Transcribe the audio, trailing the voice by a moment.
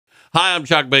Hi, I'm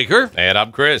Chuck Baker. And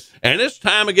I'm Chris. And it's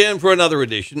time again for another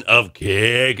edition of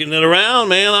Kicking It Around,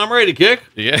 man. I'm ready to kick.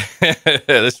 Yeah,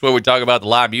 this is where we talk about the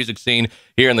live music scene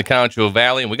here in the Concho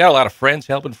Valley. And we got a lot of friends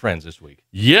helping friends this week.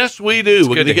 Yes, we do.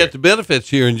 We're going to get to benefits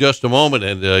here in just a moment.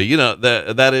 And,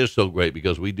 that is so great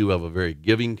because we do have a very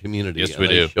giving community. Yes, we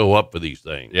do. Show up for these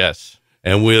things. Yes.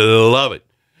 And we love it.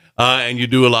 And you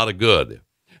do a lot of good.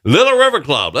 Little River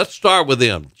Club, let's start with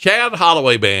them. Chad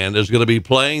Holloway Band is going to be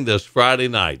playing this Friday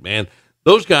night, man.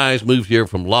 Those guys moved here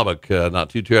from Lubbock not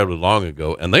too terribly long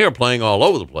ago, and they are playing all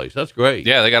over the place. That's great.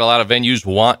 Yeah, they got a lot of venues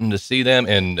wanting to see them,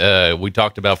 and we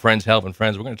talked about friends helping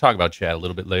friends. We're going to talk about Chad a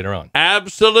little bit later on.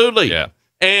 Absolutely. Yeah.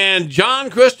 And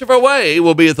John Christopher Way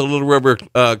will be at the Little River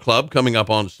Club coming up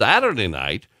on Saturday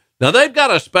night. Now, they've got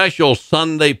a special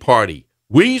Sunday party.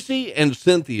 Wheezy and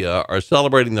Cynthia are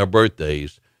celebrating their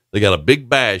birthdays. They got a big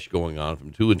bash going on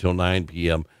from 2 until 9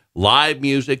 p.m. Live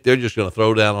music. They're just going to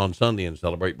throw down on Sunday and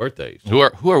celebrate birthdays. Who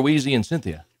are Wheezy and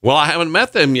Cynthia? Well, I haven't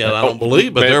met them yet, I don't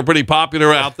believe, but they're pretty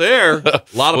popular out there. A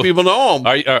lot of people know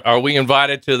them. Are we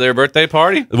invited to their birthday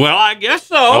party? Well, I guess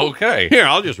so. Okay. Here,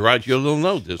 I'll just write you a little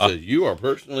note that says you are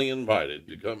personally invited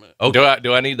to come in. Okay.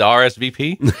 Do I need the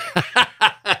RSVP?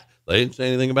 They didn't say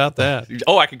anything about that.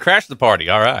 Oh, I can crash the party.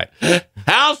 All right.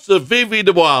 House of Fifi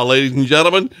Dubois, ladies and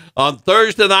gentlemen. On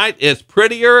Thursday night, it's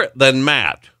Prettier Than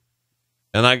Matt.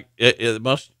 And it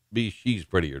must be she's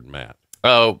prettier than Matt.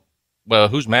 Oh, well,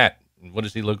 who's Matt? What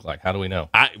does he look like? How do we know?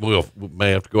 We may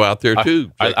have to go out there,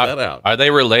 too. Check that out. Are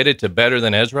they related to Better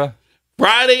Than Ezra?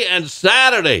 Friday and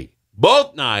Saturday,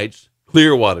 both nights,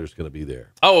 Clearwater's going to be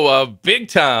there. Oh, big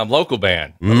time local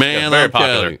band. Man, very I'm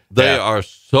popular. They are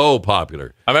so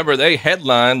popular. I remember they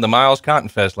headlined the Miles Cotton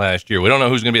Fest last year. We don't know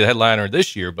who's going to be the headliner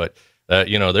this year, but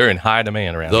they're in high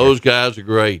demand around Those here. guys are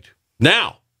great.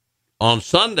 Now, on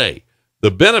Sunday, the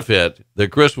benefit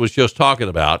that Chris was just talking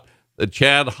about, the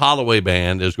Chad Holloway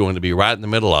Band is going to be right in the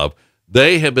middle of.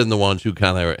 They have been the ones who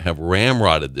kind of have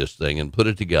ramrodded this thing and put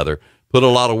it together, put a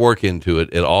lot of work into it.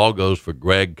 It all goes for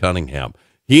Greg Cunningham.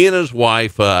 He and his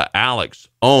wife, Alex,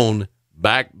 own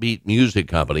Backbeat Music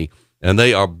Company, and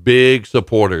they are big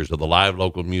supporters of the live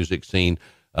local music scene.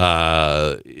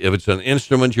 If it's an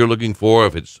instrument you're looking for,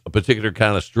 if it's a particular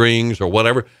kind of strings or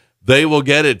whatever, they will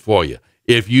get it for you.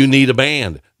 If you need a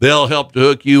band, they'll help to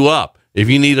hook you up. If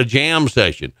you need a jam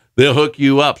session, they'll hook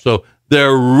you up. So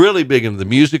they're really big into the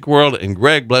music world, and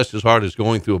Greg, bless his heart, is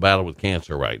going through a battle with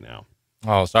cancer right now.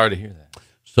 Oh, sorry to hear that.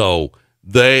 So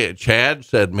Chad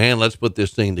said, man, let's put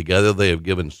this thing together. They have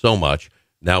given so much.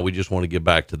 Now we just want to give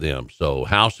back to them. So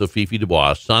House of Fifi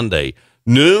Dubois, Sunday,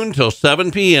 noon till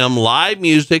 7 p.m., live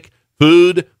music,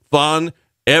 food, fun.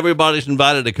 Everybody's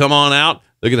invited to come on out.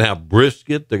 They're going to have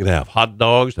brisket. They're going to have hot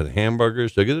dogs and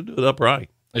hamburgers. They're going to do it upright.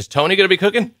 Is Tony going to be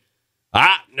cooking?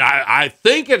 I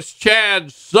think it's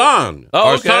Chad's son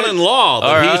or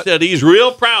son-in-law. He said he's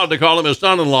real proud to call him his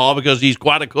son-in-law because he's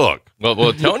quite a cook.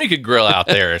 Well, Tony could grill out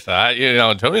there. So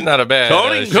Tony's not a bad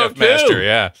Tony can cook master. Too.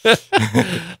 Yeah.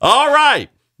 All right.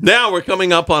 Now we're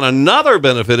coming up on another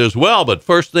benefit as well. But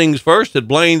first things first, at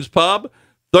Blaine's Pub,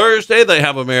 Thursday they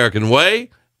have American Way.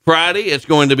 Friday it's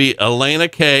going to be Elena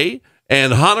Kay,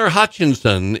 and Hunter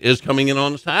Hutchinson is coming in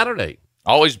on Saturday.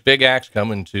 Always big acts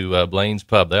coming to Blaine's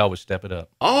Pub. They always step it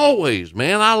up. Always,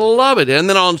 man. I love it. And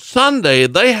then on Sunday,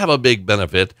 they have a big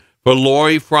benefit for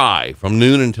Lori Fry from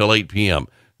noon until 8 p.m.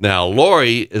 Now,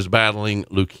 Lori is battling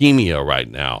leukemia right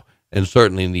now and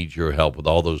certainly needs your help with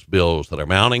all those bills that are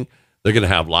mounting. They're going to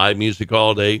have live music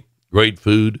all day, great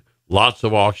food, lots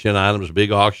of auction items,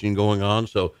 big auction going on.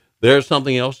 So there's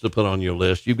something else to put on your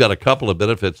list. You've got a couple of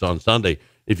benefits on Sunday.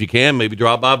 If you can, maybe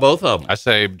drop by both of them. I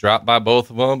say drop by both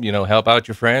of them, help out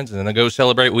your friends, and then go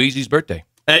celebrate Wheezy's birthday.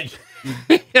 Hey.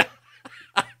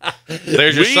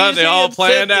 There's your Sunday all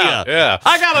planned out. Yeah.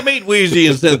 I got to meet Wheezy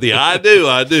and Cynthia. I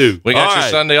do. We got your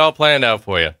Sunday all planned out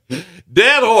for you.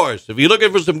 Dead Horse. If you're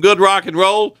looking for some good rock and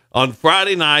roll, on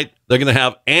Friday night, they're going to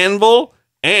have Anvil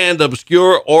and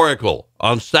Obscure Oracle.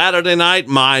 On Saturday night,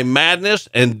 My Madness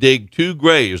and Dig Two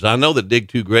Graves. I know that Dig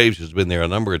Two Graves has been there a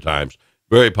number of times.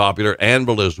 Very popular.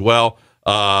 Anvil as well.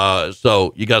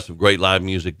 So you got some great live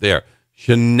music there.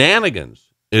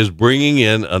 Shenanigans is bringing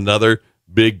in another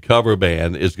big cover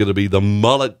band. It's going to be the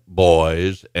Mullet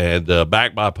Boys, and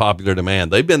backed by popular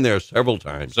demand. They've been there several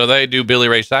times. So they do Billy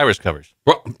Ray Cyrus covers.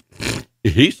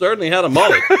 He certainly had a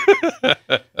mullet.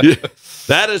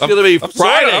 That is going to be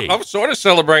Friday. I'm sort of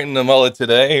celebrating the mullet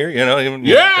today here. Even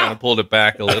kind of pulled it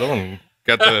back a little and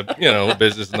got the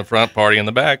business in the front, party in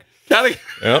the back.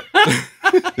 Yep.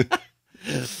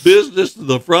 Business to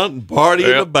the front and party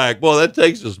in the back. Boy, that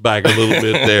takes us back a little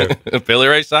bit there. Billy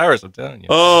Ray Cyrus, I'm telling you.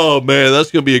 Oh, man,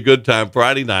 that's going to be a good time.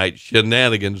 Friday night,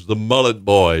 Shenanigans, the Mullet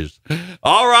Boys.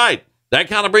 All right. That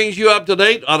kind of brings you up to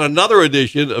date on another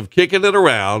edition of Kicking It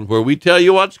Around, where we tell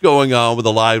you what's going on with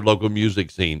the live local music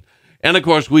scene. And, of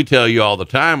course, we tell you all the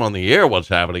time on the air what's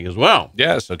happening as well.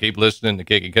 Yeah, so keep listening to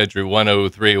Kickin' Country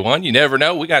 103.1. You never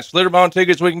know. We got Slitterbone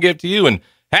tickets we can give to you. And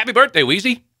happy birthday,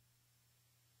 Wheezy.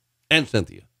 And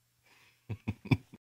Cynthia.